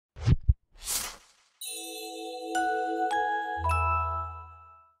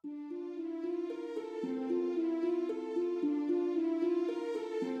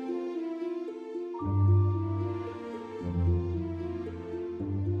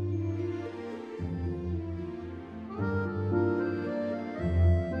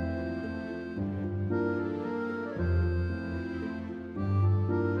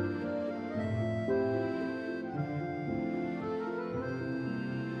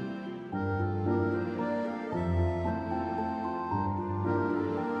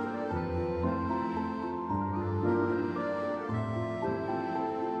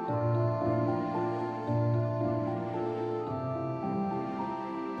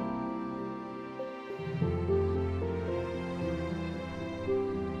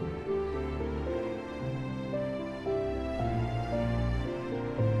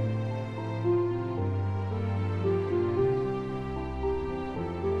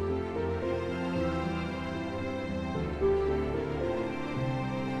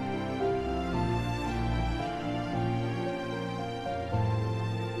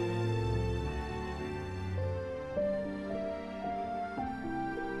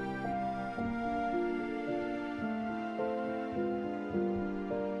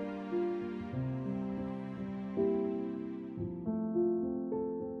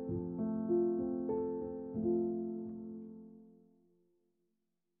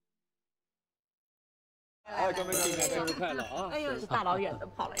来，各位亲家生日快乐啊！哎呦，大老远的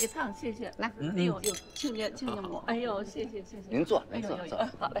跑了一趟，谢谢。来，哎呦，亲家我，哎呦，谢谢。您坐，您坐。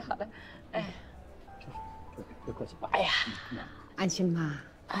好嘞。哎，别客气啊。哎呀，安心妈，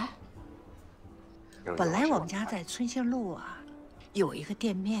哎，本来我们家在春兴路啊，有一个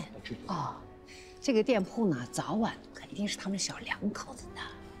店面哦，这个店铺呢，早晚肯定是他们小两口子的。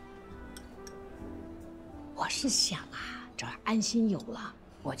我是想啊，这安心有了，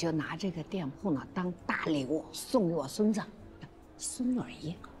我就拿这个店铺呢当大礼物送给我孙子、孙女儿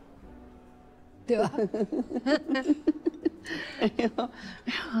一个，对吧？哎呦，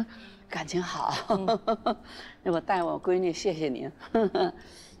感情好，那我带我闺女谢谢您。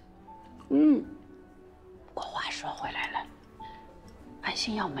我话说回来了，安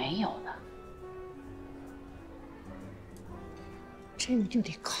心要没有呢，这个就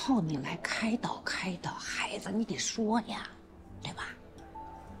得靠你来开导孩子，你得说呀，对吧？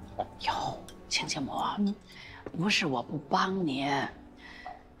哟，亲家母，不是我不帮您，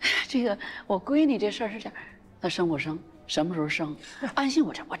这个我闺女这事儿是这样，她生不生，什么时候生，安心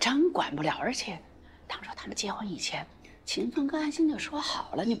我真管不了，而且当初他们结婚以前，秦风跟安心就说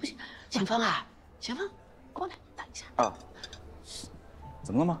好了，你不信？秦风啊，秦风，过来等一下啊，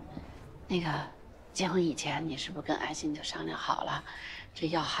怎么了吗？那个结婚以前，你是不是跟安心就商量好了，这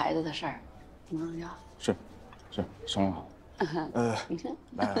要孩子的事儿，能不能要？是，商量好。你看，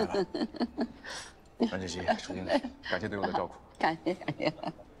来，安姐姐，楚经理，感谢对我的照顾。感谢。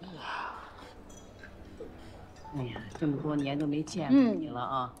哎呀，这么多年都没见过你了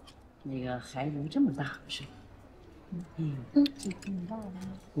啊！那个孩子这么大了是？挺大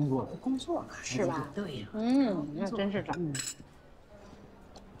的。工作是吧？对呀。那真是这。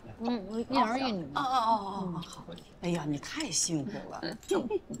一儿一女。哦，好。哎呀，你太幸福了。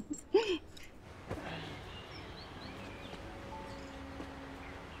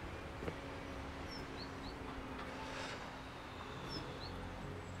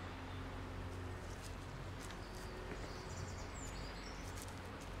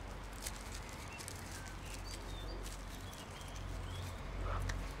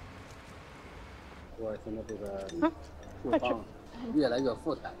我现在这个厨房越来越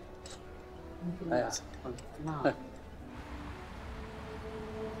富态。哎呀，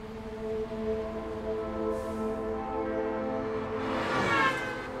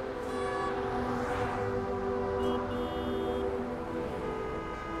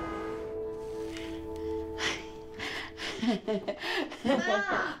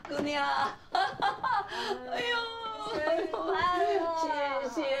姑娘，哎呦，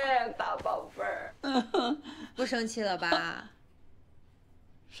谢谢大宝贝儿。不生气了吧？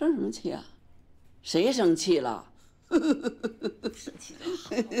生什么气啊？谁生气了？生气就好。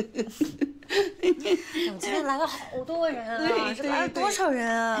我们今天来了好多人啊！这来了多少人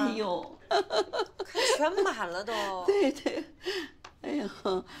啊？哎呦，看全满了都。对，哎呦，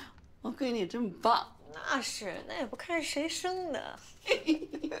我闺女真棒。那是，那也不看谁生的。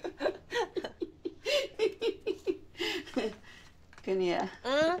闺女，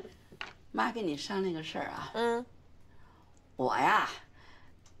妈跟你商量个事儿啊。我呀，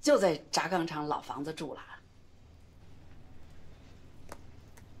就在轧钢厂老房子住了。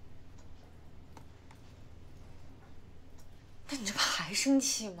那你这不还生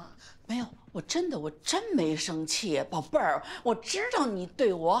气吗？没有，我真没生气，宝贝儿，我知道你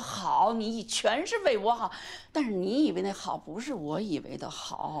对我好，你全是为我好，但是你以为那好不是我以为的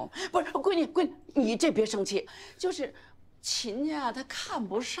好，不是，闺女，你这别生气，就是秦家他看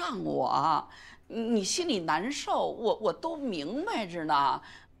不上我，你心里难受，我都明白着呢，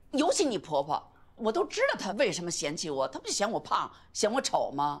尤其你婆婆，我都知道她为什么嫌弃我，她不嫌我胖，嫌我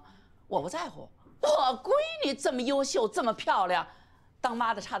丑吗？我不在乎。我闺女这么优秀，这么漂亮，当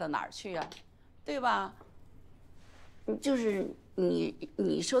妈的差到哪儿去呀？对吧？就是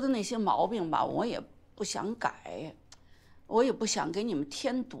你说的那些毛病吧，我也不想改，我也不想给你们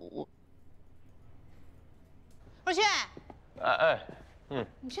添堵。若轩，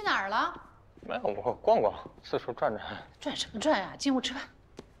你去哪儿了？没有，我逛逛，四处转转。转什么转呀？进屋吃饭。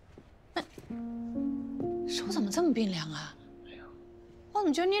手怎么这么冰凉啊？哎呀，我怎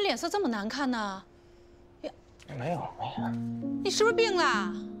么觉得你脸色这么难看呢？没有，没事。你是不是病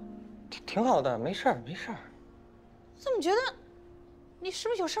了？挺好的，没事儿。我怎么觉得你是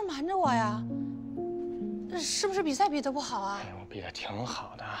不是有事瞒着我呀？是不是比赛比得不好啊？哎呀，我比的挺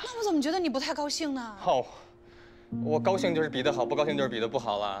好的。那我怎么觉得你不太高兴呢？哦，我高兴就是比得好，不高兴就是比得不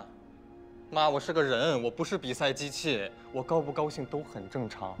好了。妈，我是个人，我不是比赛机器，我高不高兴都很正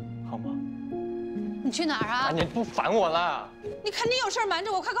常，好吗？你去哪儿啊？你不烦我了？你肯定有事瞒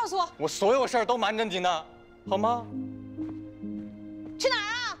着我，快告诉我！我所有事儿都瞒着你呢，好吗？去哪儿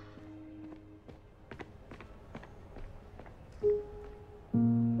啊？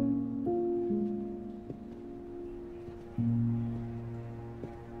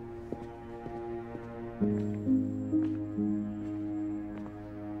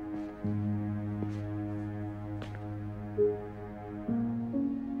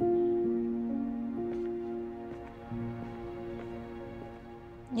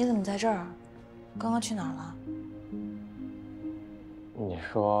在这儿，刚刚去哪儿了？你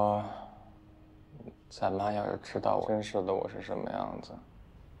说，咱妈要是知道我真实的我是什么样子，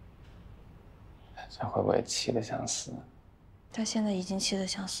她会不会气得想死？她现在已经气得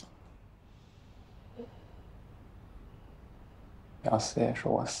想死了。要死也是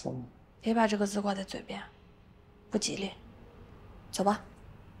我死吗？别把这个字挂在嘴边，不吉利。走吧。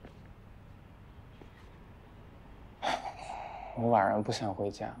我晚上不想回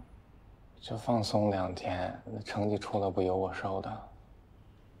家，就放松2天，那成绩出了不由我受的。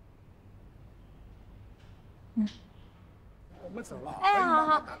我们走了。哎，好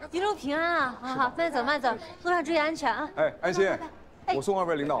好，一路平安啊！好好，慢走慢走，路上注意安全啊！哎，安心，我送2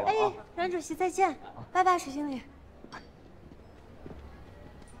位领导了啊！哎，阮主席再见，拜拜，水经理。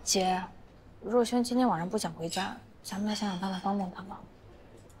姐，若轩今天晚上不想回家，咱们来想想办法帮帮他吧。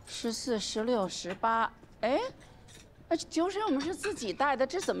14、16、18，哎，这酒水我们是自己带的，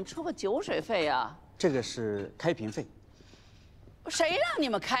这怎么出个酒水费呀？这个是开瓶费。谁让你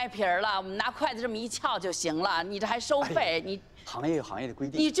们开瓶了？我们拿筷子这么一撬就行了，你这还收费？你行业有行业的规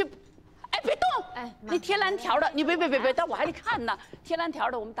定。你这，哎，别动！哎，那贴蓝条的，你别，待会儿还得看呢。贴蓝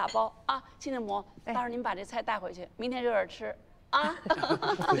条的我们打包啊，亲家母，到时候你们把这菜带回去，明天热热吃啊。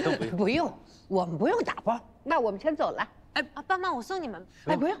不用，我们不用打包，那我们先走了。哎，爸妈，我送你们。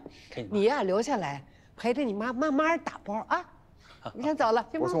哎，不用，你呀留下来陪着你妈慢慢打包啊。你先走了，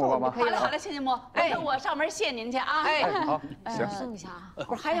我送我爸妈。好嘞，好嘞，亲家母，我上门谢您去啊。哎，好，行。送一下啊。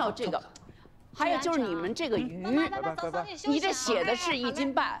不是，还有这个，还有就是你们这个鱼，拜。你这写的是1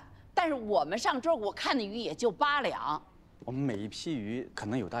斤半，但是我们上周我看的鱼也就8两。我们每一批鱼可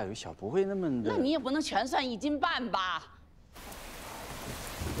能有大有小，不会那么的。那你也不能全算1斤半吧？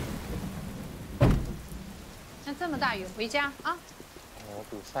那这么大雨回家啊？我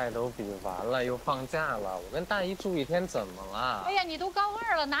比赛都比完了，又放假了，我跟大姨住一天怎么了？哎呀，你都高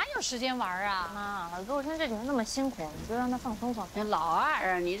2了，哪有时间玩啊？妈，若轩这几天那么辛苦，你就让他放松放松。老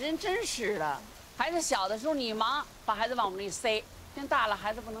二啊，你这真是的，孩子小的时候你忙，把孩子往我们那里塞，现在大了，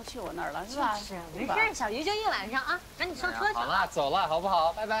孩子不能去我那儿了，是吧？是，没事，小鱼就一晚上啊，赶紧上车去。好了，走了，好不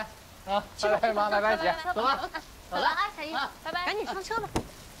好？拜拜。啊，拜拜妈，拜拜姐，走了。走了啊，小鱼，拜拜，赶紧上车吧。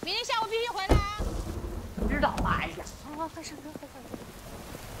明天下午必须回来啊！知道了，哎呀，好，快上车，快上车。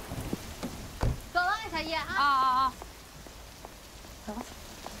走了，小叶啊！啊！走吧。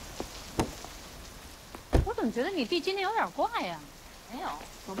我怎么觉得你弟今天有点怪呀？没有，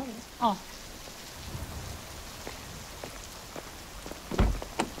走吧你。哦。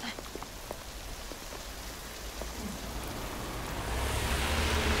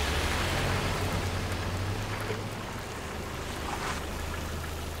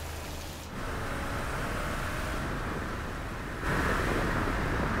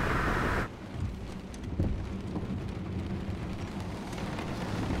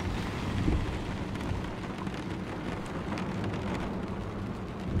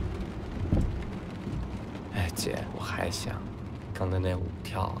姐，我还想，刚才那舞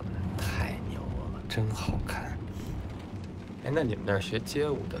跳的太牛了，真好看。哎，那你们那儿学街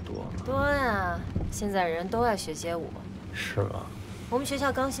舞的多吗？多呀，现在人都爱学街舞。是吗？我们学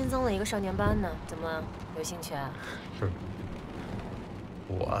校刚新增了一个少年班呢，怎么有兴趣啊？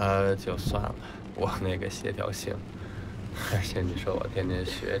我就算了，我那个协调性，而且你说我天天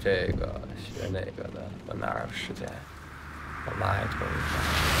学这个学那个的，我哪有时间？我妈也同意。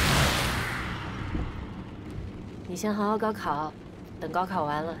你先好好高考，等高考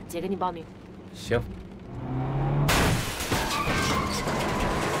完了，姐给你报名。行。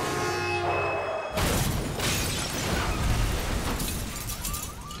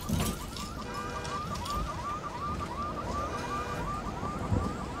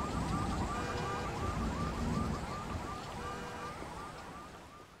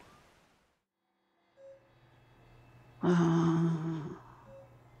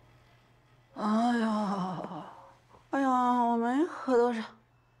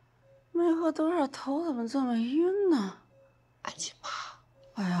头怎么这么晕呢？安琪妈，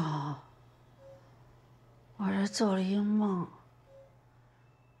哎呀，我这做了一个梦，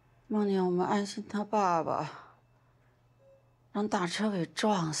梦见我们安心他爸爸让大车给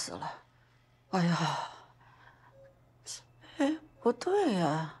撞死了。哎呀，哎，不对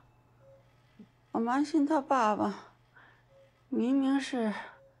呀，我们安心他爸爸明明是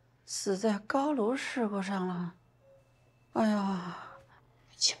死在高炉事故上了。哎呀，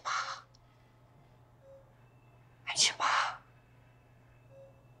安琪妈。安琪妈，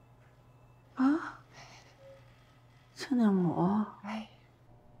啊，亲家母，哎，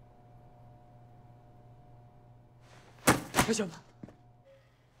小马，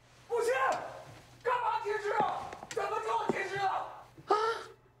不是，干嘛停尸啊？怎么就停尸啊？啊，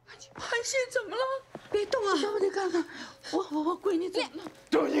安琪信怎么了？别动啊！你看看，我闺女怎么了？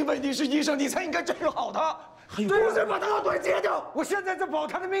正因为你是医生，你才应该治好他。对，是把他的腿截掉。我现在在保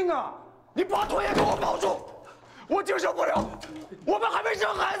他的命啊！你把腿也给我保住，我接受不了。我们还没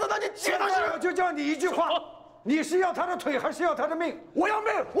生孩子呢，你接的是？就叫你一句话，你是要他的腿还是要他的命？我要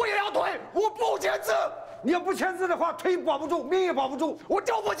命，我也要腿，我不签字。你要不签字的话，腿保不住，命也保不住。我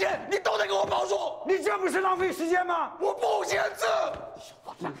就不签，你都得给我保住。你这不是浪费时间吗？我不签字。小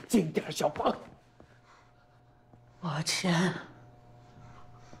芳，冷静点，小芳。我签，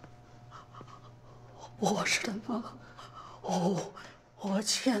我是的吗？我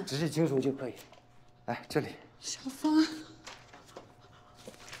签，直系亲属就可以。来，这里。小芳，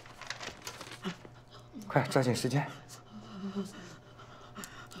快抓紧时间。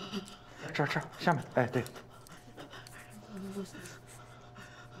这儿，下面，哎，对。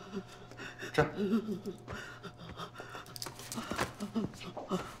这儿。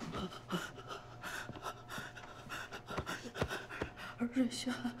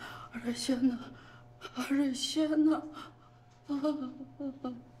瑞轩呢？瑞轩呢？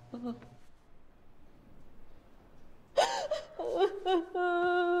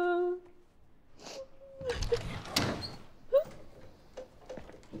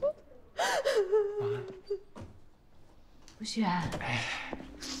如轩，哎，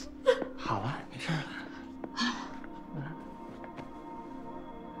好了，没事了。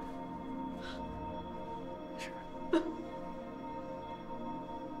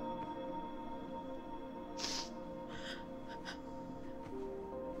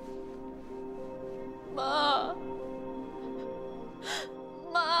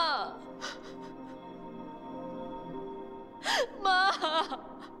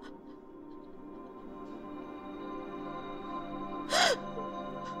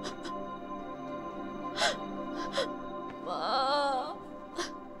妈，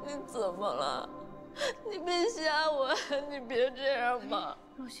你怎么了？你别吓我，你别这样嘛。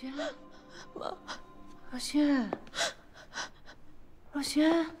若轩，妈，若轩，若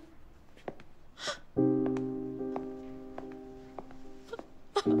轩，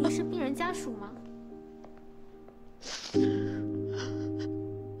你是病人家属吗？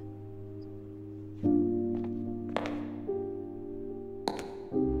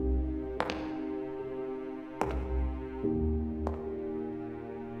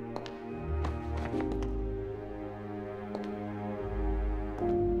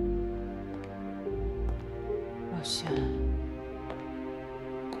若轩，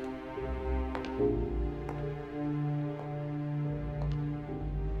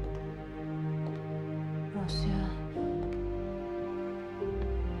若轩，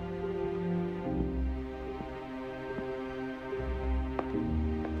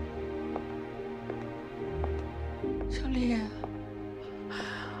小丽，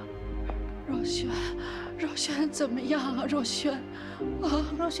若轩怎么样啊？若轩，啊，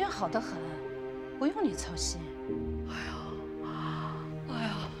若轩好得很，不用你操心。哎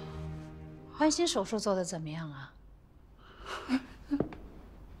呀，安心手术做得怎么样啊？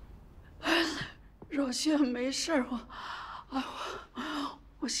若轩没事儿，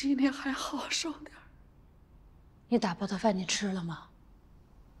我心里还好受点儿。你打包的饭你吃了吗？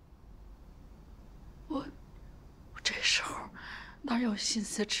我这时候哪有心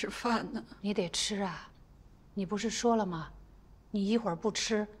思吃饭呢？你得吃啊！你不是说了吗？你一会儿不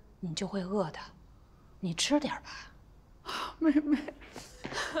吃，你就会饿的。你吃点吧。妹，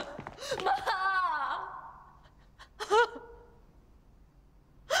妈，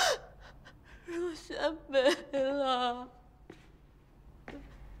若轩没了。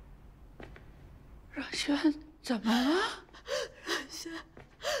若轩怎么了？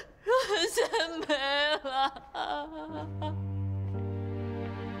若轩没了。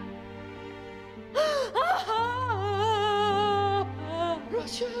若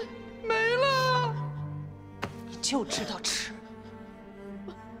轩没了。你就知道吃，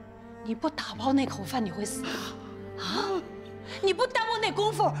你不打包那口饭你会死啊！你不耽误那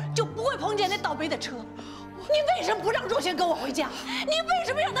功夫，就不会碰见那倒霉的车。你为什么不让若轩跟我回家？你为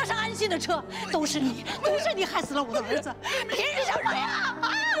什么让他上安心的车？都是你害死了我的儿子！凭什么呀？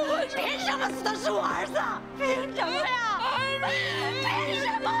凭什么死的是我儿子？凭什么呀？凭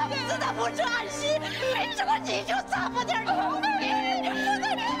什么死的不是安心？凭什么你就这么点头？凭什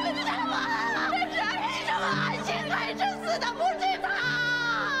么安心孩子死的不是他？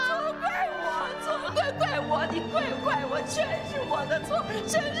错怪我，你怪我，全是我的错，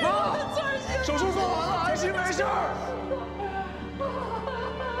全是我的错。手术做完了，安心没事儿。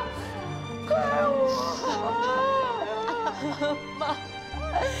怪我，妈，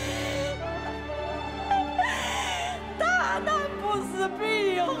大难不死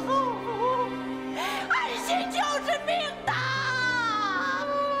必有后福。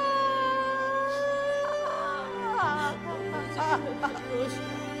为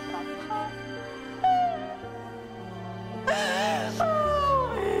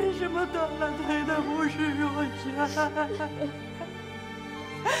什么断了腿的不是若瑄？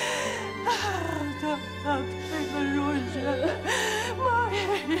断了腿的若瑄，妈也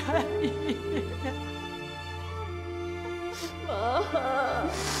愿意。妈。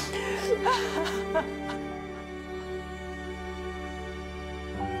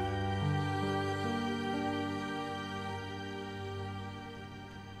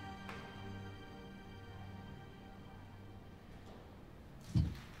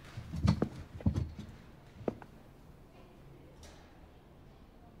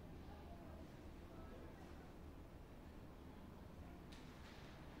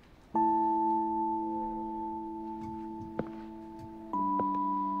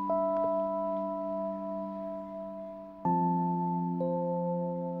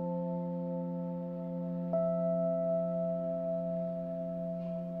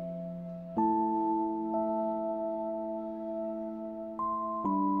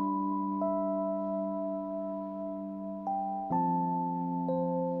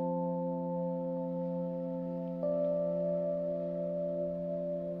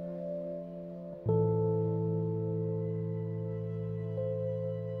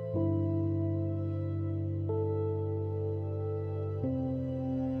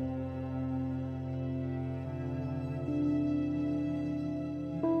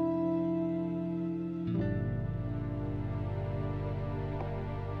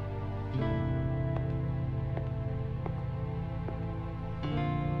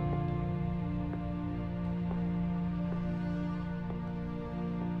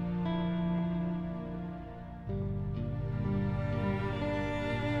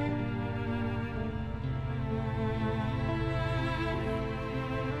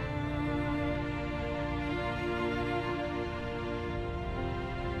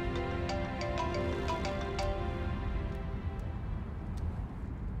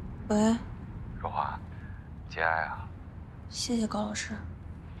喂，若华，节哀啊！谢谢高老师。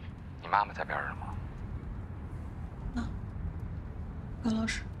你妈妈在边上吗？高老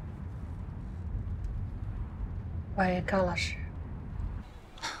师。喂，高老师。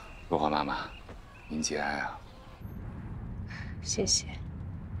若华妈妈，您节哀啊！谢谢。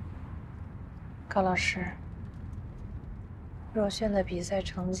高老师，若瑄的比赛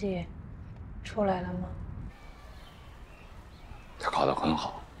成绩出来了吗？她考得很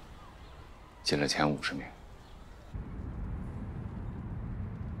好，进了前50名。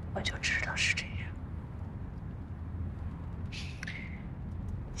我就知道是这样。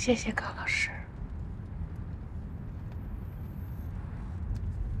谢谢高老师。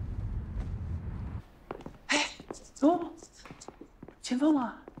哎，哦，秦风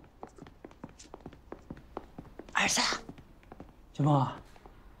吗？儿子，秦风啊，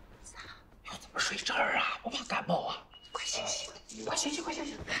要怎么睡这儿啊？我怕感冒啊！快醒醒，快醒醒，快醒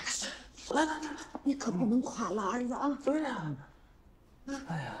醒！来来来来，你可不能垮了，儿子啊！对呀。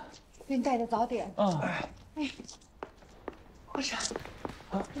哎呀，给你带的早点。哎，护士，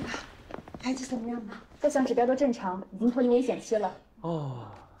孩子怎么样了？各项指标都正常，已经脱离危险期了。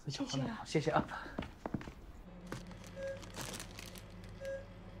哦，那就好，谢谢啊。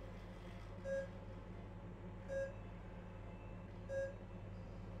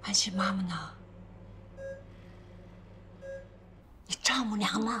安心妈妈呢？你丈母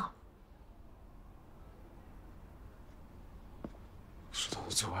娘呢？知道的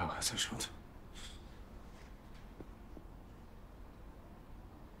最后还在这呢。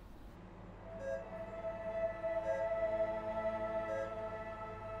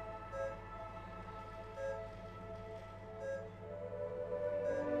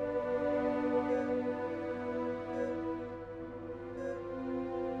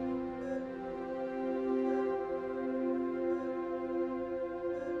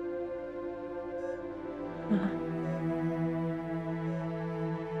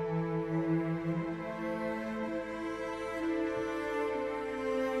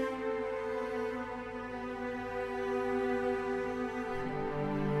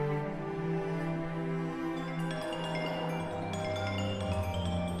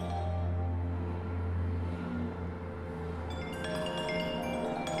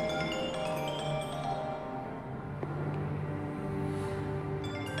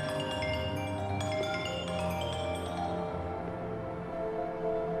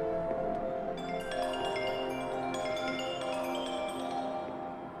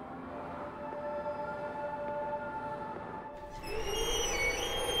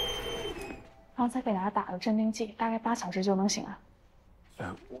刚才给他打了镇定剂，大概8小时就能醒了。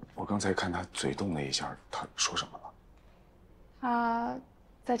我刚才看他嘴动了一下，他说什么了？他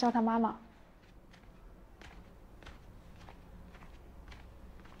在叫他妈妈。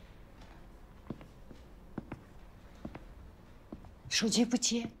手机不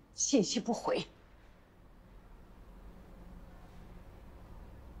接，信息不回。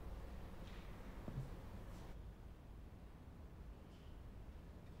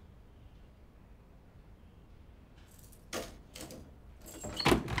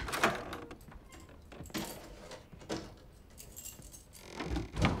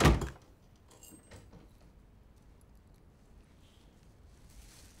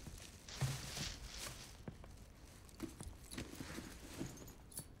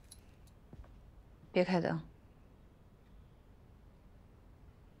别开灯。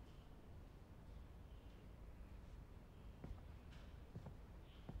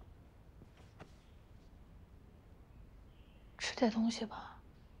吃点东西吧。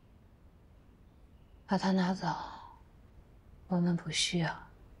把它拿走，我们不需要。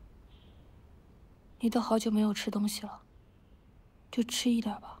你都好久没有吃东西了，就吃一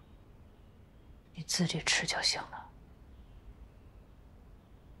点吧。你自己吃就行了。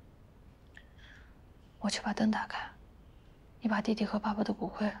 我去把灯打开，你把弟弟和爸爸的骨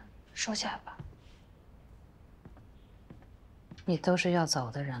灰收下来吧。你都是要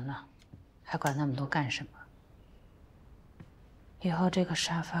走的人了，还管那么多干什么？以后这个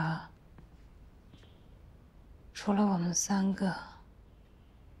沙发，除了我们3个，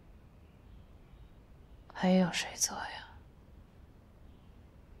还有谁坐呀？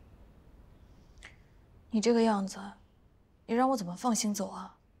你这个样子，你让我怎么放心走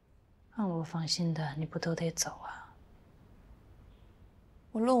啊？ 让我放心的，你不都得走啊？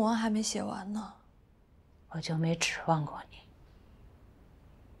我论文还没写完呢，我就没指望过你。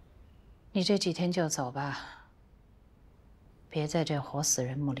你这几天就走吧，别在这活死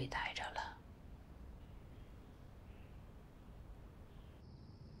人墓里待着了。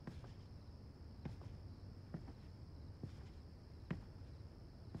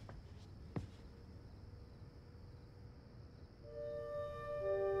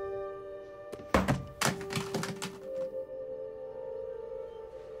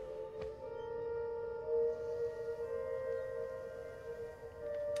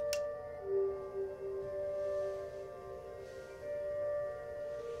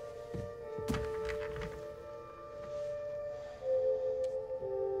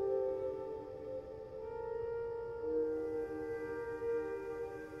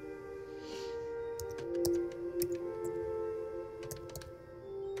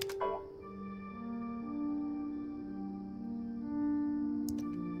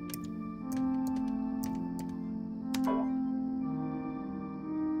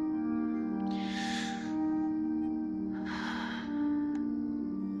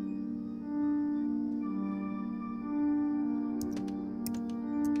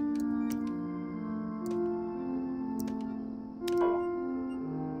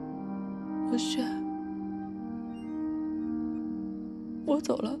若璇，我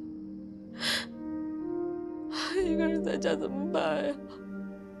走了，一个人在家怎么办呀？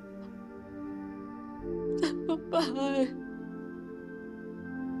怎么办呀？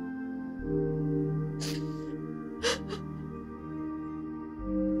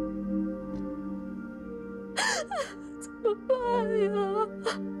怎么办呀？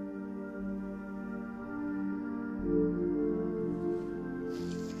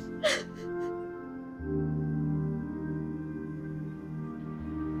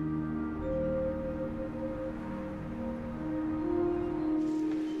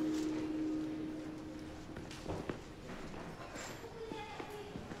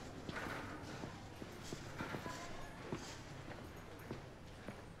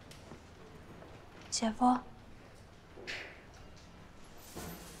 姐夫，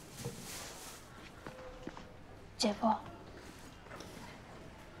姐夫，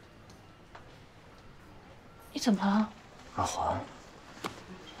你怎么了？阿华，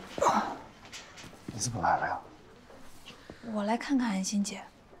你怎么来了呀？我来看看安心姐。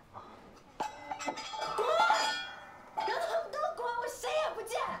让他们都滚，我谁也不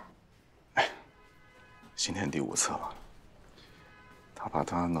见。今天第5次了。 他把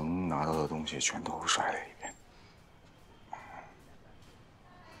他能拿到的东西全都摔了一遍。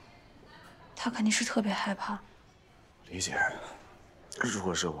他肯定是特别害怕。理解，如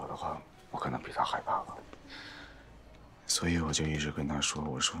果是我的话，我可能比他害怕吧。所以我就一直跟他说：“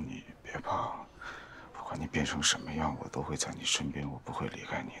我说你别怕，不管你变成什么样，我都会在你身边，我不会离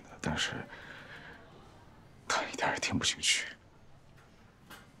开你的。”但是，他一点也听不进去。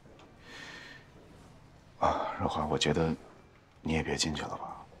啊，若华，我觉得。 你也别进去了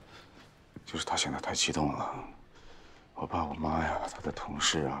吧，就是他现在太激动了，我爸我妈呀，他的同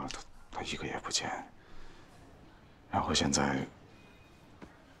事啊，他一个也不见。然后现在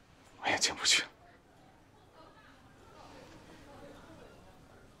我也进不去。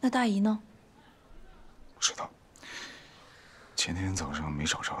那大姨呢？不知道。前天早上没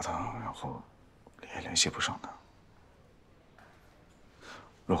找着她，然后也联系不上她。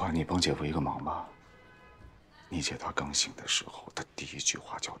若华，你帮姐夫一个忙吧。你姐她刚醒的时候，她第一句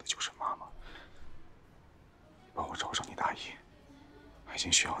话叫的就是妈妈。你帮我找找你大姨，安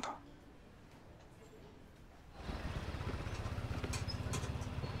心需要她。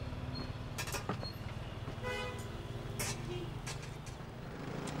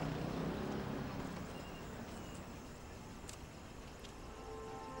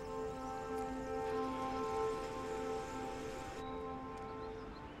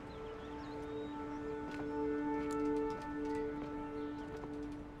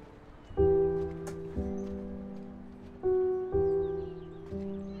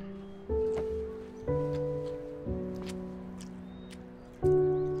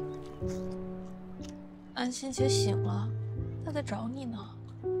安心姐醒了，她在找你呢。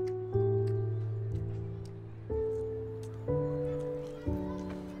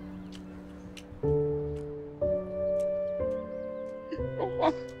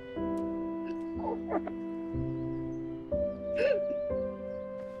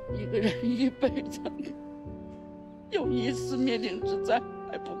一个人一辈子有一次灭顶之灾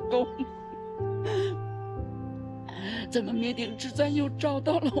还不够吗？怎么灭顶之灾又找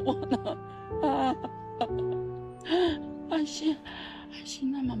到了我呢？啊！安心，安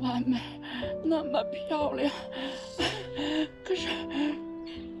心那么完美，那么漂亮，可是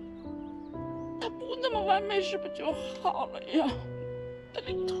她不那么完美，是不是就好了呀？她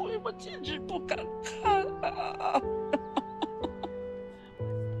的腿我简直不敢看啊！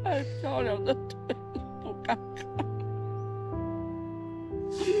太漂亮的腿不敢看。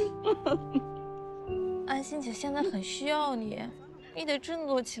安心姐现在很需要你，你得振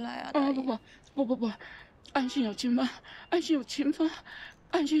作起来啊！不，安心有秦风，安心有秦风，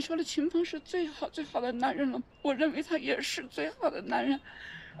安心说了，秦风是最好的男人了。我认为他也是最好的男人，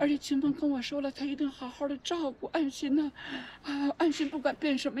而且秦风跟我说了，他一定好好的照顾安心呢。安心不管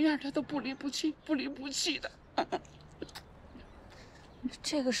变什么样，他都不离不弃的。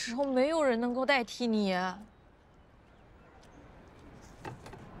这个时候没有人能够代替你。哎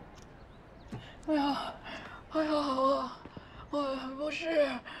呀，我不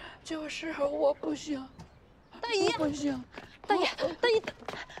是，就是我不行。大姨，不行，大姨，我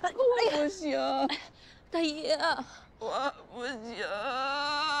不行，大姨，我不行，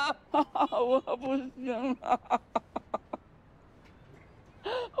我不行了。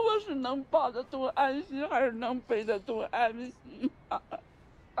我是能抱得动安心，还是能背得动安心啊？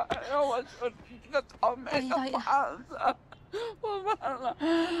哎呀，我就是一个倒霉的汉子，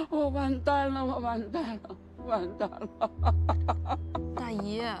我完蛋了！大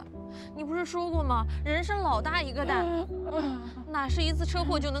姨，你不是说过吗？人生老大一个蛋，哪是一次车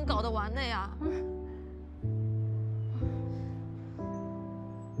祸就能搞得完的呀？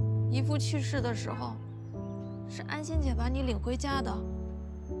姨父去世的时候，是安心姐把你领回家的。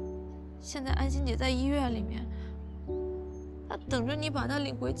现在安心姐在医院里面，她等着你把她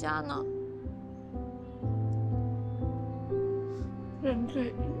领回家呢。人这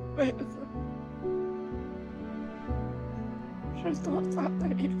一辈子是多大的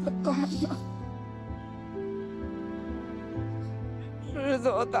一个蛋呢？是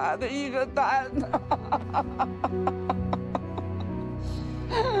多大的一个蛋呢？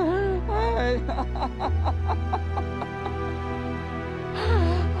哎呀！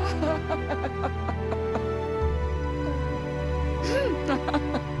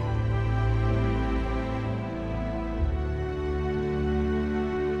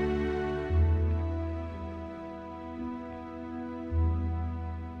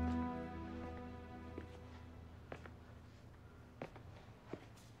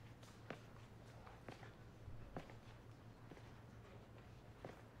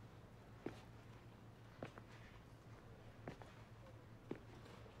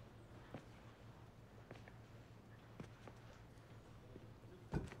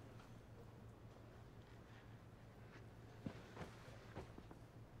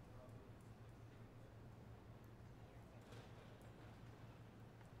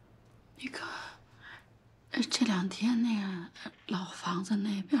那个，这2天那个老房子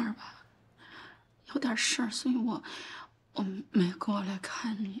那边吧，有点事儿，所以我没过来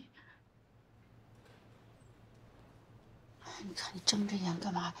看你。你看你睁着眼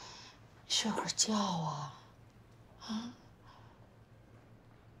干嘛？睡会儿觉啊，啊！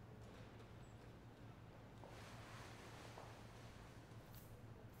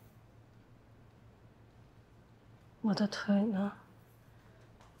我的腿呢？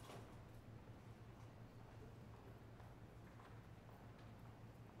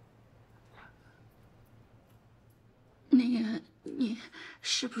那个，你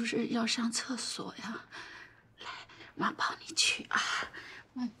是不是要上厕所呀？来，妈帮你去啊。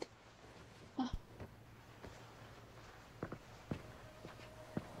慢点。啊。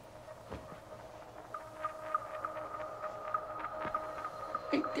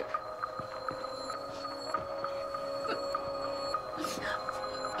慢点。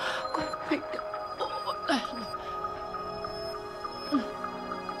快慢点。来。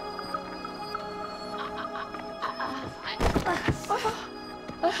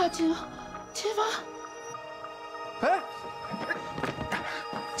哎呀，秦风，哎，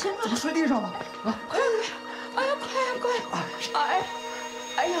秦风，怎么摔地上了？啊！快！哎呀，快！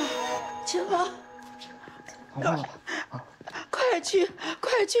哎呀，秦风，疼坏了吧？啊！快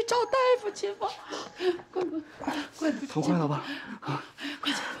去找大夫，秦风，快！疼坏了吧？啊！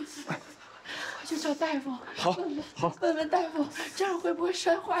快去找大夫。好，好。问问大夫，这样会不会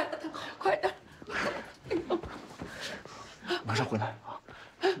摔坏了他？快点！马上回来啊！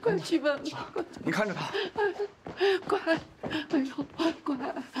快去问问，你看着他。乖，哎呦，乖！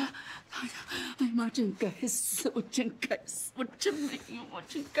哎呀，哎妈，真该死，我真该死，我真没用，我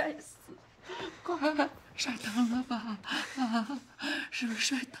真该死！乖，摔疼了吧？啊，是不是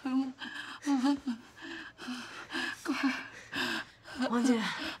摔疼了？啊，乖。王姐，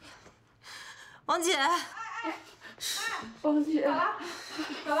王姐，王姐，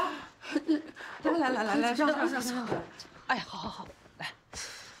走了。来，上。哎，好，来，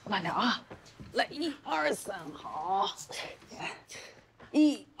慢点啊！来，1、2、3，好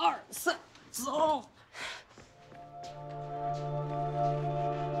，1、2、3，走。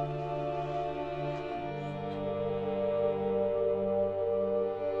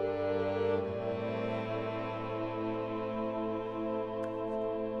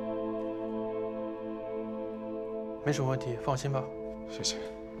没什么问题，放心吧。谢谢。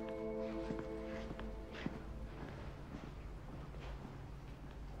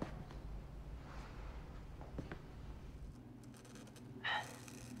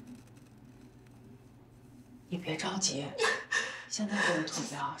你别着急，现在这个腿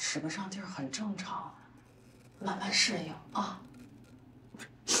呀，使不上劲儿很正常，慢慢适应啊。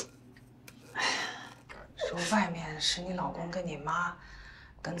哎呀，说外面是你老公跟你妈，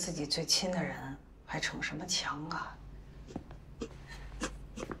跟自己最亲的人，还逞什么强啊？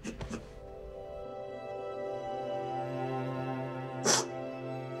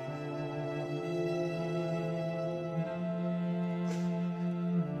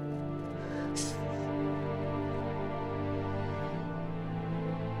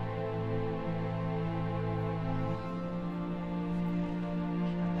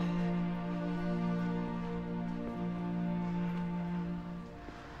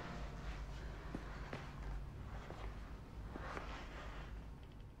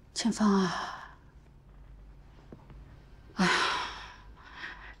秦风啊，哎呀，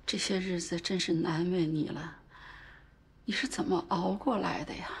这些日子真是难为你了。你是怎么熬过来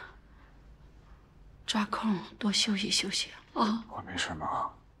的呀？抓空多休息休息啊！我没事，妈。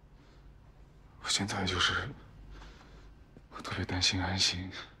我现在我特别担心安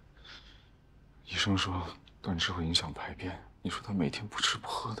心。医生说断吃会影响排便，你说他每天不吃不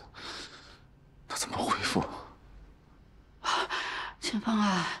喝的，他怎么恢复？秦风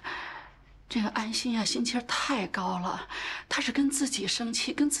啊，这个安心啊，心气儿太高了，他是跟自己生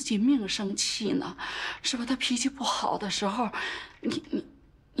气，跟自己命生气呢，是吧？他脾气不好的时候，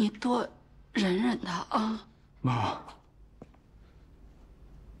你多忍忍他啊。妈，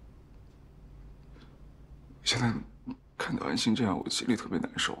现在看到安心这样，我心里特别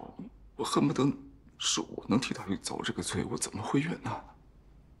难受，我恨不得是我能替他去遭这个罪，我怎么会原谅呢？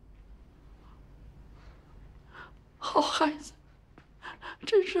好孩子。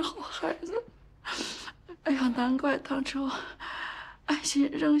真是好孩子！哎呀，难怪当初安心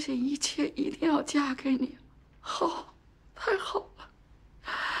扔下一切，一定要嫁给你。好，太好了！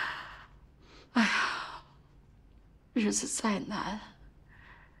哎呀，日子再难，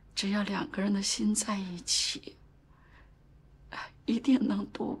只要2个人的心在一起，一定能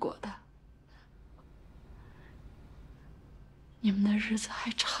度过的。你们的日子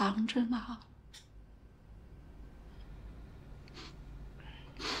还长着呢。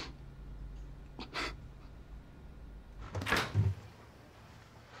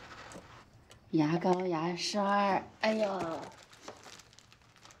牙膏、牙刷，哎呦，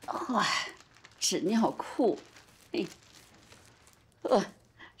哇，纸尿裤，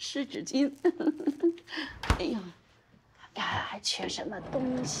湿纸巾，哎呦，呀，还缺什么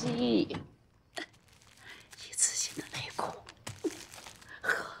东西？一次性的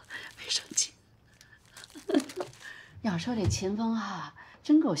要说这秦风啊，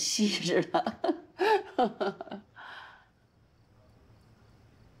真够细致的。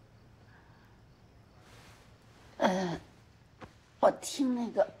我听那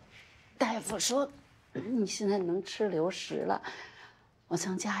个大夫说，你现在能吃流食了。我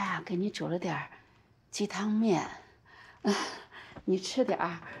从家呀给你煮了点鸡汤面，你吃点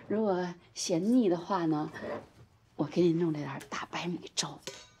儿。如果嫌腻的话呢，我给你弄了点大白米粥，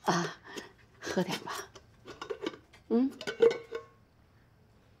啊，喝点吧。嗯。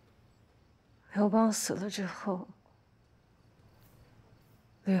刘邦死了之后，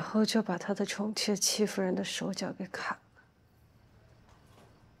吕后就把他的宠妾戚夫人的手脚给砍了。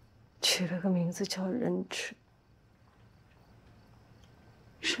 取了个名字叫人质，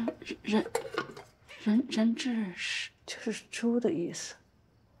人质是就是猪的意思。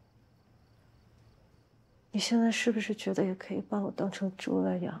你现在是不是觉得也可以把我当成猪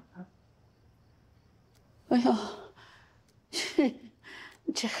来养啊？哎呦，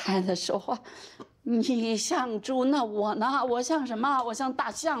这孩子说话，你像猪，那我呢？我像什么？我像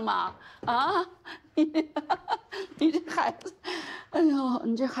大象吗？啊，你这孩子。 哎呦，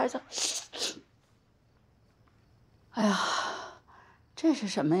你这孩子，哎呀，这是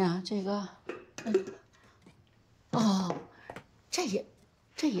什么呀？这个，哦，这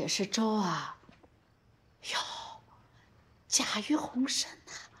也是粥啊。哟，甲鱼红参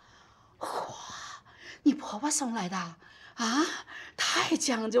呐，哇，你婆婆送来的啊？太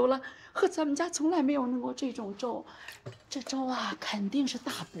讲究了，和咱们家从来没有弄过这种粥。这粥啊，肯定是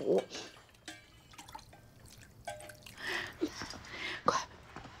大补。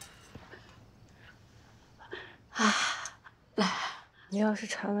 啊，来，你要是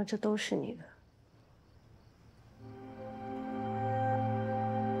馋了，这都是你的。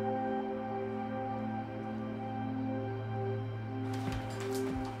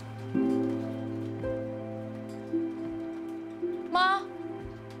妈，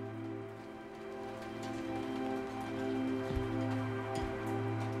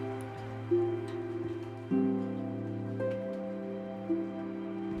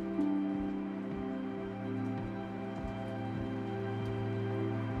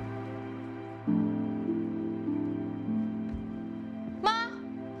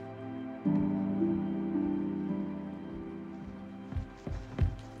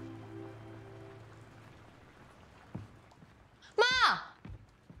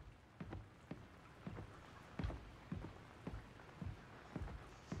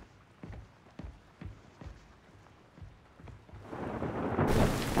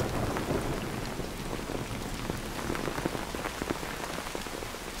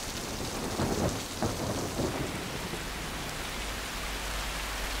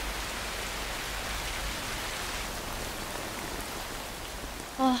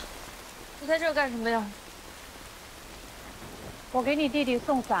啊，你在这儿干什么呀？我给你弟弟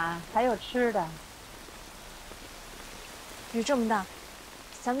送伞，还有吃的。雨这么大，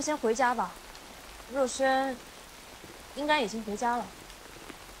咱们先回家吧。若轩应该已经回家了。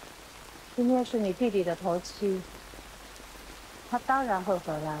今天是你弟弟的头七，他当然会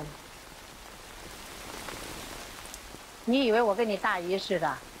回来了。你以为我跟你大姨似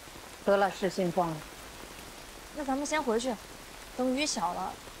的，得了失心疯了？那咱们先回去，等雨小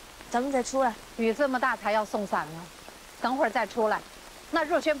了，咱们再出来。雨这么大才要送伞呢，等会儿再出来。那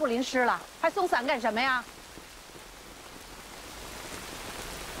若轩不淋湿了，还送伞干什么呀？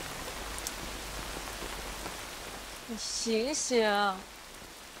你醒醒，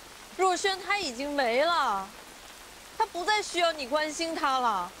若轩他已经没了，他不再需要你关心他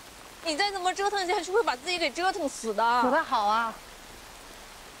了。你再这么折腾下去，会把自己给折腾死的。死得好啊！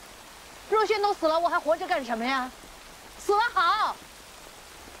若轩都死了，我还活着干什么呀？死得好。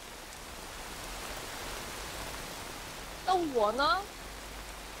那我呢？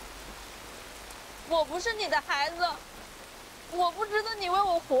我不是你的孩子，我不值得你为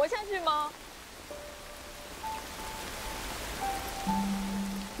我活下去吗？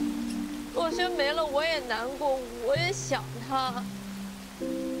若轩没了，我也难过，我也想他。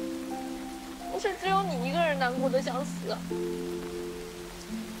不是只有你一个人难过的想死。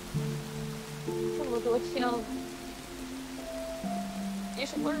这么多天了，你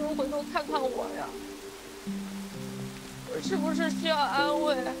什么时候回头看看我呀？我是不是需要安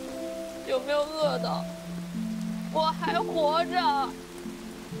慰？有没有饿到？我还活着，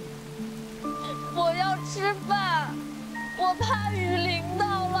我要吃饭，我怕雨淋到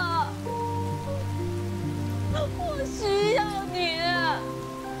了，我需要你。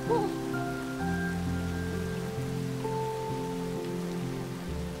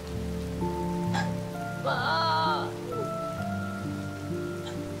妈，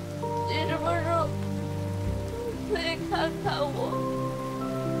你什么时候可以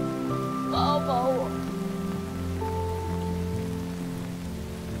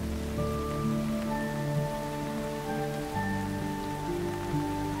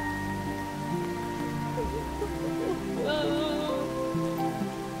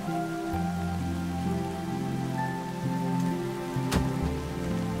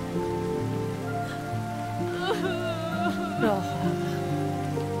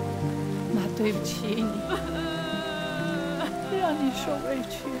起你，让你受委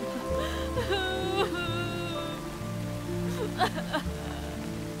屈了。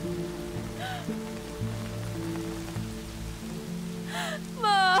妈。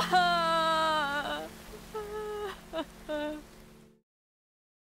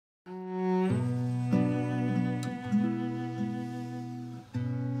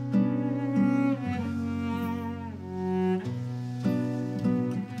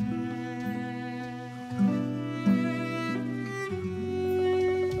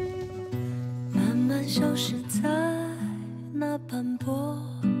慢慢消失在那斑驳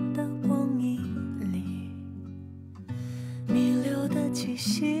的光影里，弥留的气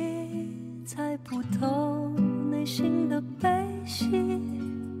息猜不透内心的悲喜。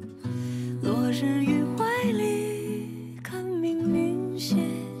落日余晖里，看命运写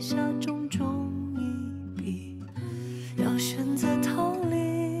下种种一笔，要选择逃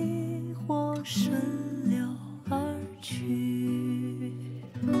离或顺流而去。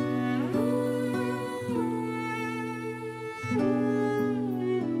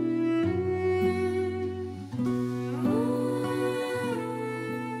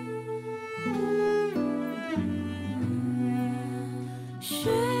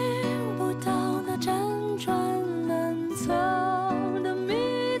寻不到那辗转难走的谜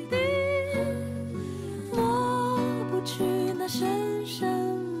底，抹不去那深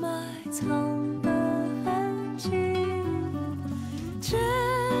深埋藏的痕迹，只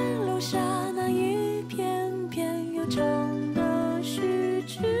留下那一片片悠长的序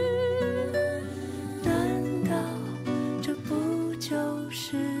曲。难道这不就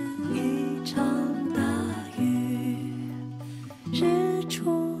是一场大雨？日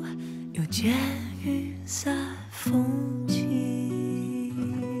出又见雨散风。